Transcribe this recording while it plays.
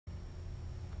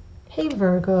Hey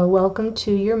Virgo, welcome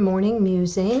to your morning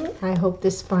musing. I hope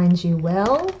this finds you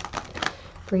well.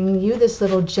 Bringing you this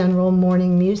little general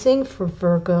morning musing for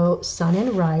Virgo, Sun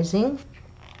and Rising.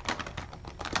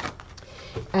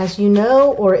 As you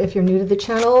know, or if you're new to the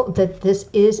channel, that this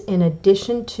is in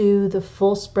addition to the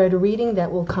full spread reading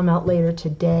that will come out later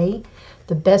today.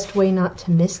 The best way not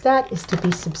to miss that is to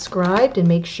be subscribed and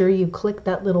make sure you click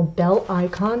that little bell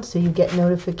icon so you get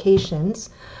notifications.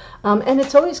 And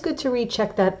it's always good to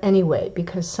recheck that anyway,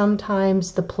 because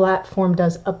sometimes the platform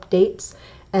does updates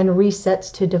and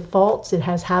resets to defaults. It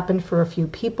has happened for a few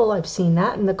people. I've seen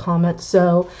that in the comments.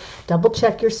 So double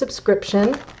check your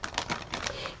subscription.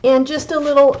 And just a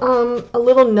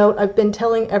little note. I've been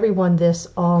telling everyone this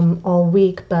all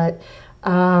week, but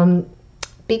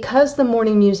because the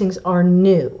morning musings are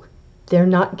new, they're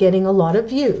not getting a lot of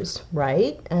views,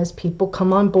 right? As people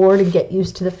come on board and get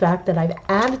used to the fact that I've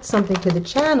added something to the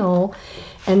channel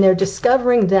and they're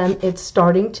discovering them, it's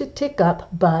starting to tick up,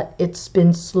 but it's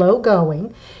been slow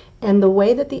going. And the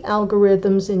way that the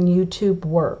algorithms in YouTube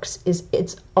works is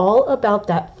it's all about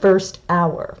that first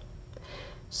hour.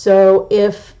 So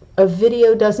if a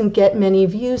video doesn't get many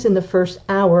views in the first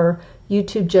hour,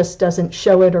 YouTube just doesn't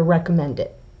show it or recommend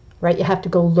it, right? You have to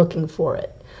go looking for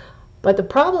it. But the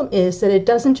problem is that it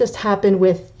doesn't just happen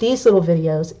with these little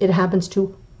videos. It happens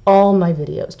to all my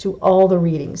videos, to all the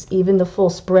readings. Even the full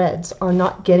spreads are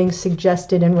not getting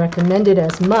suggested and recommended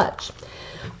as much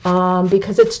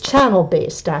because it's channel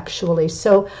based actually.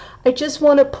 So I just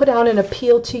want to put out an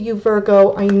appeal to you,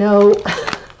 Virgo. I know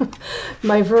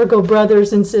my Virgo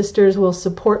brothers and sisters will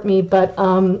support me, but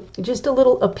just a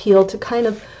little appeal to kind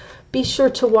of be sure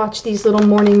to watch these little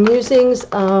morning musings.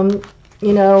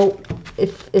 You know,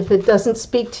 if it doesn't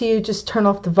speak to you, just turn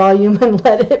off the volume and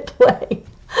let it play.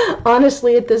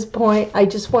 Honestly, at this point, I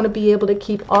just want to be able to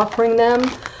keep offering them.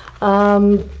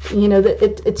 You know,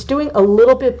 it's doing a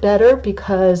little bit better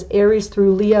because Aries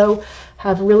through Leo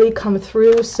have really come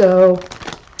through. So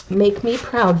make me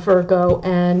proud, Virgo,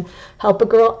 and help a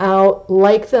girl out.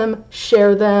 Like them,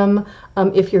 share them.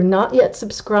 If you're not yet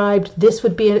subscribed, this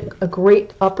would be a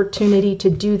great opportunity to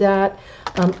do that.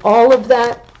 All of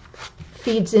that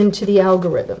feeds into the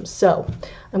algorithm. So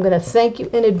I'm going to thank you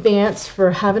in advance for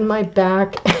having my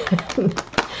back.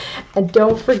 And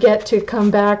don't forget to come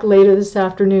back later this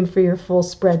afternoon for your full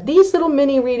spread. These little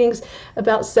mini readings,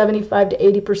 about 75 to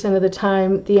 80% of the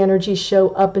time, the energies show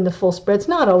up in the full spreads.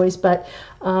 Not always, but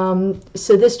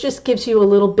so this just gives you a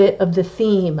little bit of the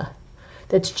theme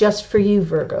that's just for you,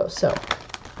 Virgo. So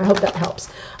I hope that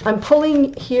helps. I'm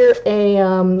pulling here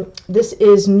this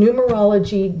is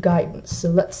numerology guidance. So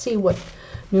let's see what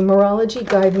numerology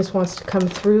guidance wants to come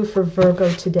through for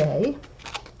Virgo today.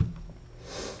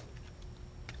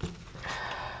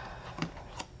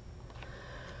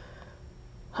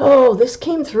 Oh, this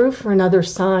came through for another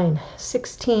sign.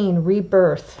 16,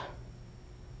 rebirth.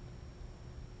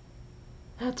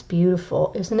 That's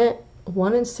beautiful, isn't it?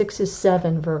 1 and 6 is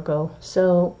 7, Virgo.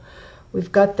 So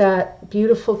we've got that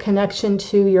beautiful connection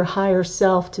to your higher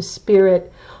self, to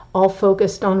spirit, all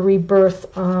focused on rebirth,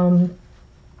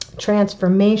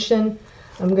 transformation.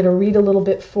 I'm going to read a little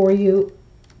bit for you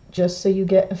just so you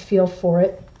get a feel for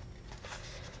it.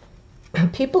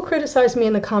 People criticize me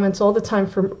in the comments all the time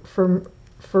for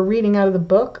reading out of the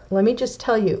book. Let me just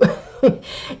tell you,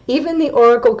 even the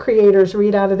oracle creators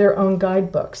read out of their own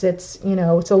guidebooks. It's, you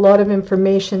know, it's a lot of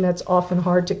information that's often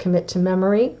hard to commit to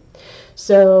memory.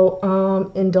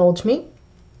 So indulge me.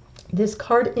 This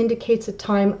card indicates a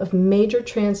time of major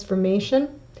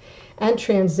transformation and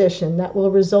transition that will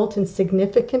result in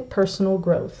significant personal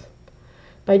growth.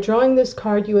 By drawing this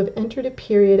card, you have entered a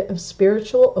period of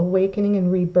spiritual awakening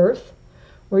and rebirth,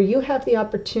 where you have the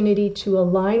opportunity to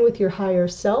align with your higher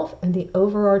self and the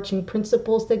overarching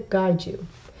principles that guide you.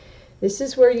 This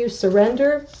is where you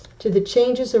surrender to the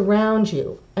changes around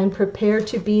you and prepare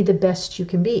to be the best you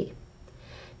can be.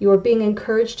 You are being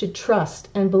encouraged to trust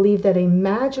and believe that a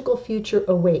magical future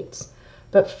awaits.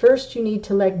 But first you need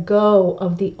to let go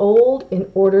of the old in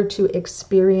order to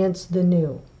experience the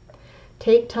new.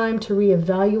 Take time to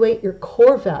reevaluate your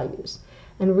core values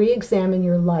and re-examine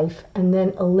your life, and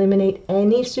then eliminate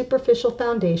any superficial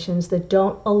foundations that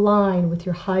don't align with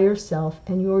your higher self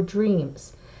and your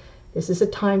dreams. This is a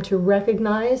time to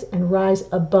recognize and rise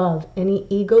above any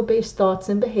ego-based thoughts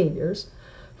and behaviors,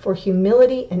 for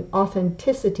humility and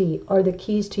authenticity are the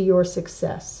keys to your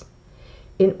success.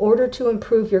 In order to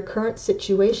improve your current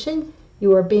situation,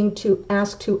 you are being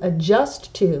asked to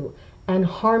adjust to and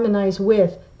harmonize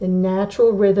with the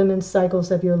natural rhythm and cycles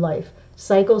of your life,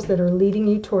 cycles that are leading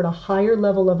you toward a higher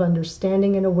level of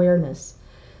understanding and awareness.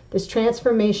 This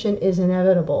transformation is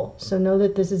inevitable. So know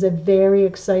that this is a very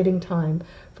exciting time,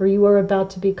 for you are about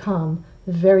to become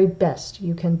the very best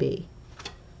you can be.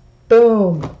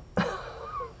 Boom.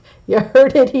 You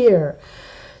heard it here.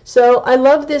 So I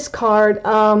love this card.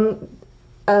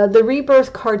 The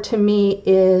rebirth card to me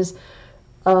is,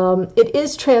 it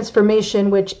is transformation,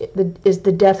 which is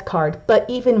the death card, but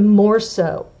even more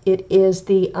so, it is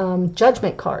the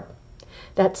judgment card.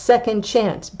 That second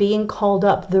chance, being called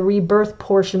up, the rebirth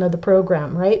portion of the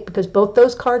program, right? Because both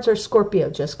those cards are Scorpio,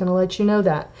 just going to let you know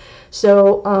that.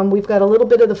 So we've got a little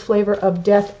bit of the flavor of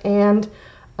death and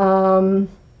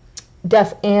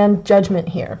judgment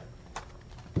here.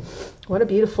 What a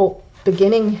beautiful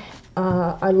beginning.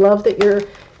 I love that you're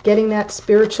getting that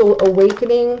spiritual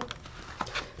awakening,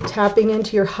 tapping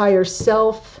into your higher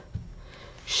self,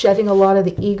 shedding a lot of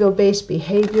the ego-based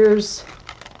behaviors,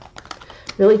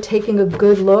 really taking a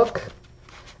good look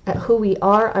at who we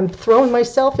are. I'm throwing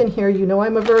myself in here. You know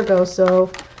I'm a Virgo,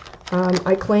 so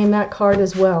I claim that card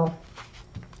as well.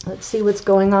 Let's see what's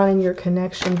going on in your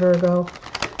connection, Virgo.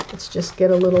 Let's just get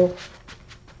a little,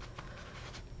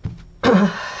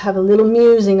 have a little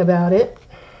musing about it.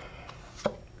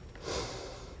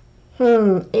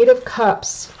 Eight of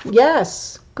Cups.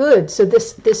 Yes, good. So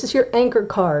this is your anchor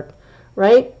card,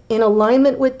 right? In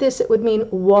alignment with this, it would mean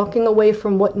walking away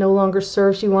from what no longer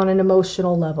serves you on an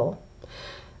emotional level.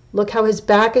 Look how his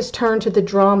back is turned to the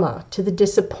drama, to the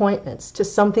disappointments, to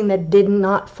something that did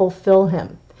not fulfill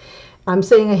him. I'm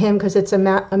saying a him because it's a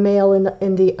male in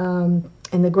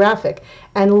the graphic.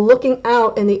 And looking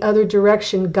out in the other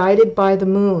direction, guided by the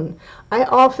moon. I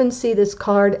often see this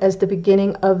card as the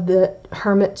beginning of the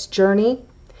Hermit's journey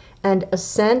and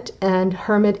ascent, and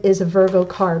Hermit is a Virgo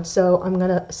card. So I'm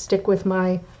going to stick with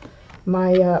my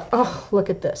oh, look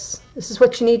at this. This is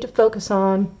what you need to focus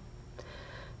on.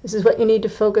 This is what you need to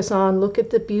focus on. Look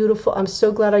at the beautiful, I'm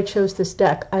so glad I chose this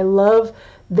deck. I love,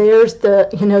 there's the,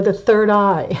 the third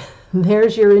eye.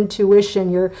 There's your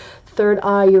intuition, your third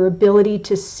eye, your ability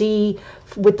to see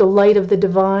with the light of the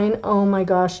divine. Oh my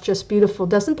gosh, just beautiful.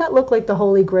 Doesn't that look like the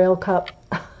Holy Grail cup?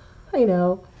 I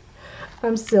know,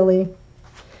 I'm silly.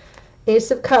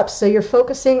 Ace of Cups. So you're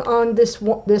focusing on this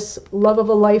love of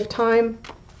a lifetime.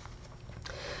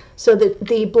 So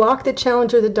the block, the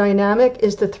challenge, or the dynamic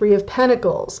is the Three of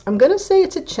Pentacles. I'm going to say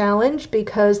it's a challenge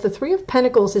because the Three of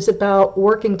Pentacles is about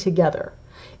working together.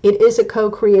 It is a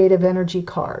co-creative energy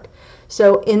card.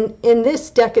 So in this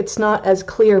deck, it's not as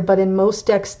clear, but in most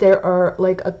decks, there are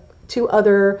like two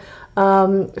other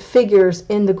figures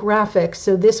in the graphic.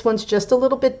 So this one's just a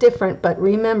little bit different, but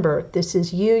remember, this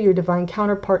is you, your divine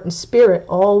counterpart in spirit,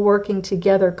 all working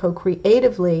together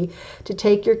co-creatively to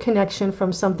take your connection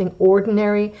from something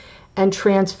ordinary and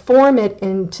transform it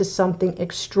into something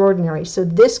extraordinary. So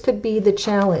this could be the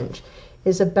challenge,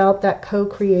 is about that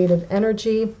co-creative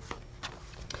energy.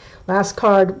 Last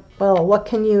card, well, what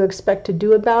can you expect to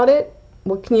do about it?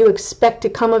 What can you expect to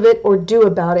come of it or do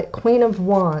about it? Queen of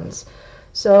Wands.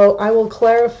 So I will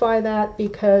clarify that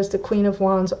because the Queen of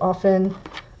Wands often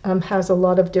has a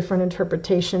lot of different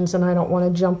interpretations, and I don't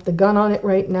want to jump the gun on it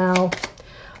right now.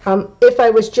 If I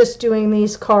was just doing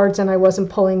these cards and I wasn't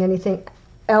pulling anything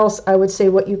else, I would say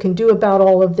what you can do about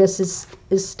all of this is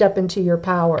step into your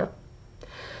power.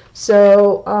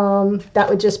 So that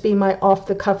would just be my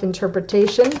off-the-cuff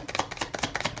interpretation.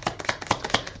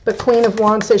 But Queen of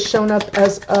Wands has shown up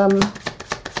as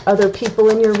other people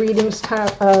in your readings,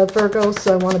 Virgo,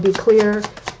 so I want to be clear.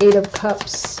 Eight of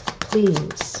Cups,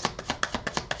 please.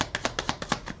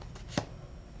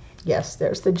 Yes,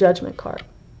 there's the Judgment card.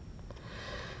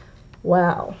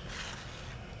 Wow.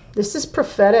 This is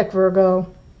prophetic,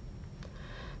 Virgo.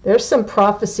 There's some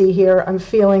prophecy here. I'm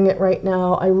feeling it right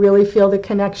now. I really feel the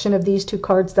connection of these two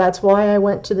cards. That's why I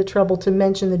went to the trouble to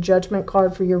mention the Judgment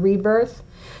card for your rebirth.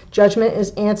 Judgment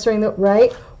is answering the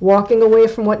right, walking away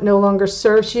from what no longer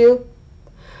serves you,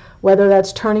 whether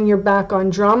that's turning your back on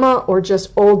drama or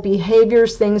just old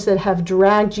behaviors, things that have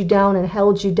dragged you down and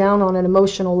held you down on an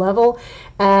emotional level,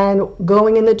 and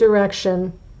going in the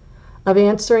direction of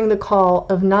answering the call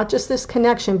of not just this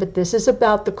connection, but this is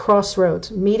about the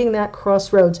crossroads, meeting that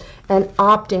crossroads and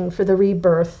opting for the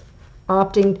rebirth,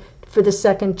 opting for the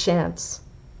second chance.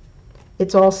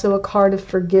 It's also a card of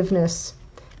forgiveness.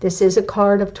 This is a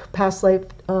card of past life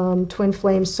twin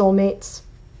flame soulmates.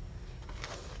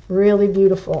 Really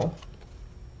beautiful.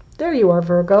 There you are,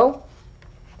 Virgo.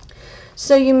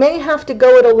 So you may have to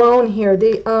go it alone here.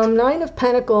 The Nine of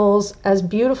Pentacles, as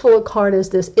beautiful a card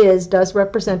as this is, does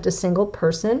represent a single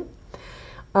person.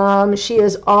 She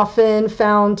is often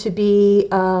found to be,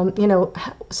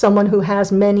 someone who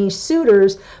has many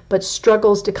suitors, but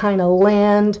struggles to kind of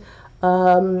land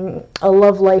a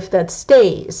love life that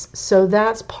stays. So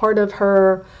that's part of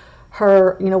her,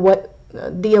 what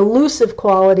the elusive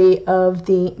quality of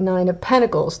the Nine of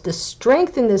Pentacles. The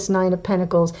strength in this Nine of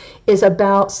Pentacles is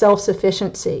about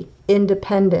self-sufficiency,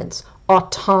 independence,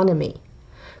 autonomy,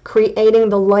 creating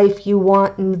the life you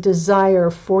want and desire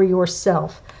for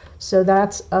yourself. So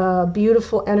that's a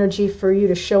beautiful energy for you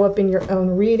to show up in your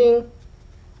own reading.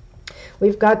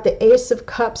 We've got the Ace of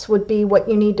Cups would be what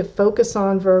you need to focus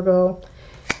on, Virgo.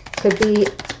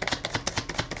 It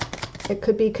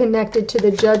could be connected to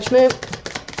the Judgment.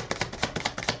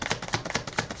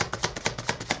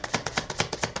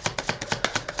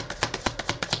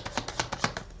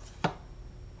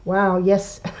 Wow,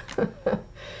 yes.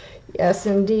 Yes,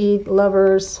 indeed,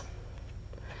 Lovers.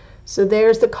 So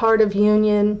there's the card of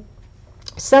union.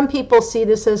 Some people see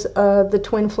this as the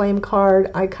twin flame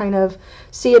card. I kind of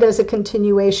see it as a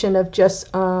continuation of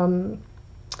just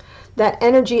that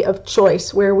energy of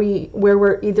choice, where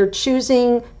we're either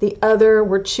choosing the other,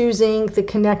 we're choosing the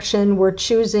connection, we're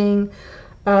choosing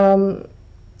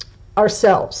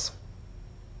ourselves.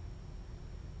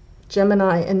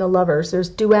 Gemini and the Lovers. There's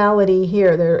duality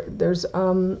here. There's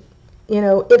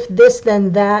if this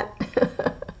then that.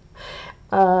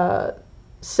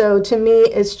 So to me,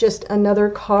 it's just another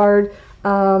card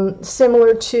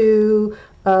similar to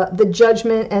the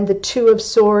Judgment and the Two of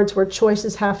Swords, where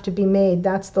choices have to be made.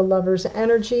 That's the Lover's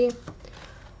energy.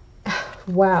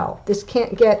 Wow, this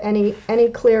can't get any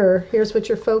clearer. Here's what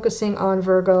you're focusing on,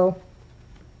 Virgo.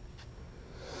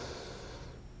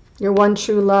 Your one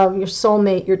true love, your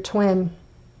soulmate, your twin.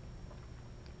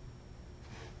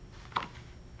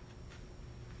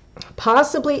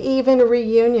 Possibly even a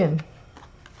reunion.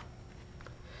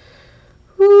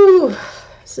 Whew,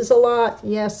 this is a lot.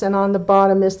 Yes, and on the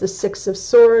bottom is the Six of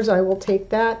Swords. I will take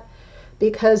that,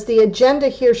 because the agenda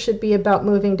here should be about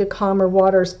moving to calmer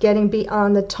waters, getting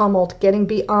beyond the tumult, getting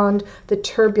beyond the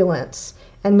turbulence,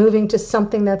 and moving to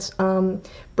something that's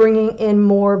bringing in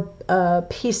more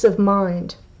peace of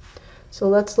mind. So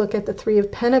let's look at the Three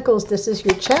of Pentacles. This is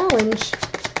your challenge.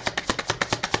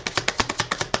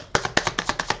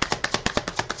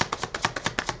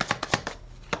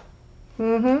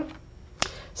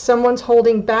 Someone's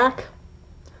holding back.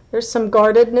 There's some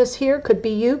guardedness here. Could be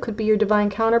you, could be your divine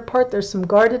counterpart. There's some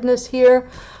guardedness here.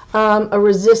 A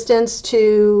resistance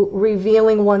to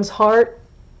revealing one's heart.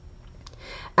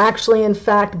 Actually, in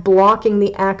fact, blocking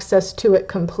the access to it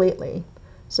completely.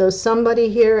 So somebody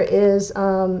here is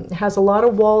has a lot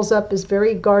of walls up, is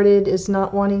very guarded, is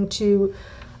not wanting to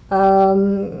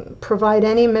provide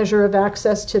any measure of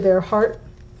access to their heart.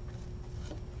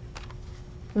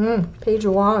 Page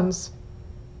of Wands.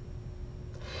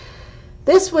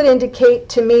 This would indicate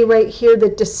to me right here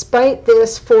that despite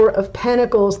this Four of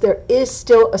Pentacles, there is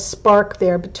still a spark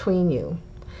there between you.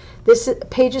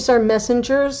 Pages are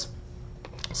messengers.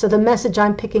 So the message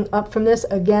I'm picking up from this,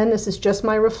 again, this is just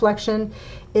my reflection,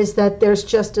 is that there's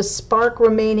just a spark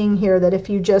remaining here, that if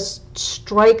you just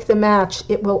strike the match,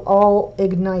 it will all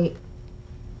ignite.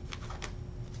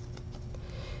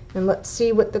 And let's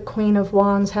see what the Queen of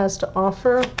Wands has to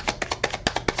offer.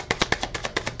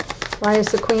 Why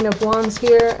is the Queen of Wands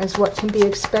here? As what can be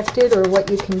expected or what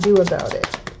you can do about it.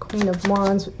 Queen of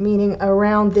Wands, meaning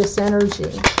around this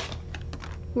energy.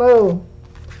 Whoa.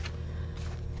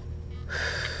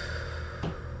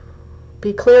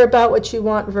 Be clear about what you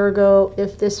want, Virgo.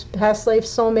 If this past life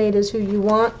soulmate is who you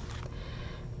want,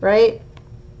 right,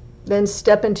 then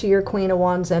step into your Queen of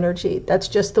Wands energy. That's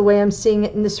just the way I'm seeing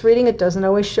it in this reading. It doesn't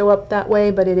always show up that way,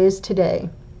 but it is today.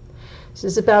 This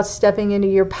is about stepping into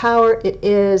your power. It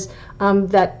is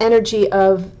that energy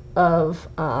of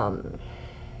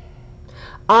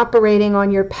operating on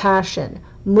your passion,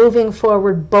 moving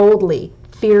forward boldly,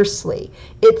 fiercely.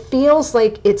 It feels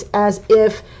like it's as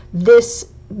if this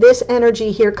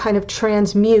energy here kind of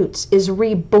transmutes, is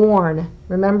reborn.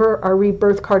 Remember, our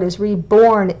rebirth card is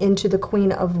reborn into the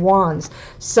Queen of Wands.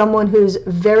 Someone who's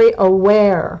very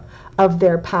aware of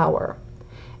their power.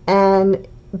 And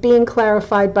being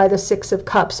clarified by the Six of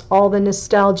Cups, all the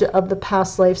nostalgia of the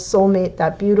past life soulmate,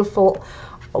 that beautiful,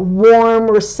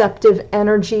 warm, receptive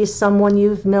energy, someone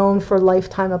you've known for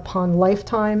lifetime upon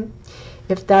lifetime.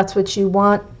 If that's what you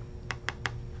want,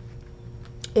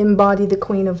 embody the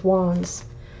Queen of Wands.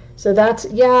 So that's,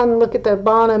 yeah, and look at the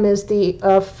bottom is the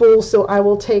Fool, so I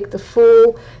will take the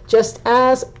Fool. Just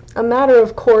as a matter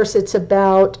of course, it's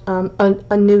about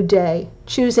a new day,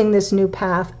 choosing this new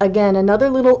path. Again,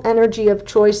 another little energy of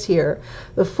choice here.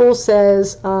 The Fool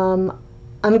says, I'm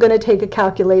going to take a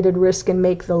calculated risk and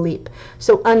make the leap.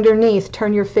 So underneath,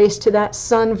 turn your face to that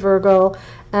sun, Virgo,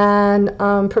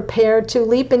 and prepare to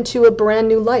leap into a brand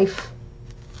new life.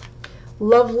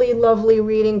 Lovely, lovely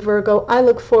reading, Virgo. I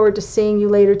look forward to seeing you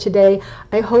later today.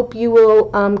 I hope you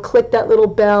will click that little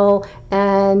bell,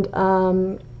 and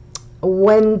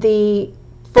when the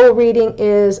full reading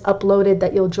is uploaded,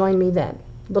 that you'll join me then.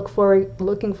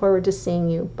 Looking forward to seeing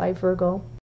you. Bye, Virgo.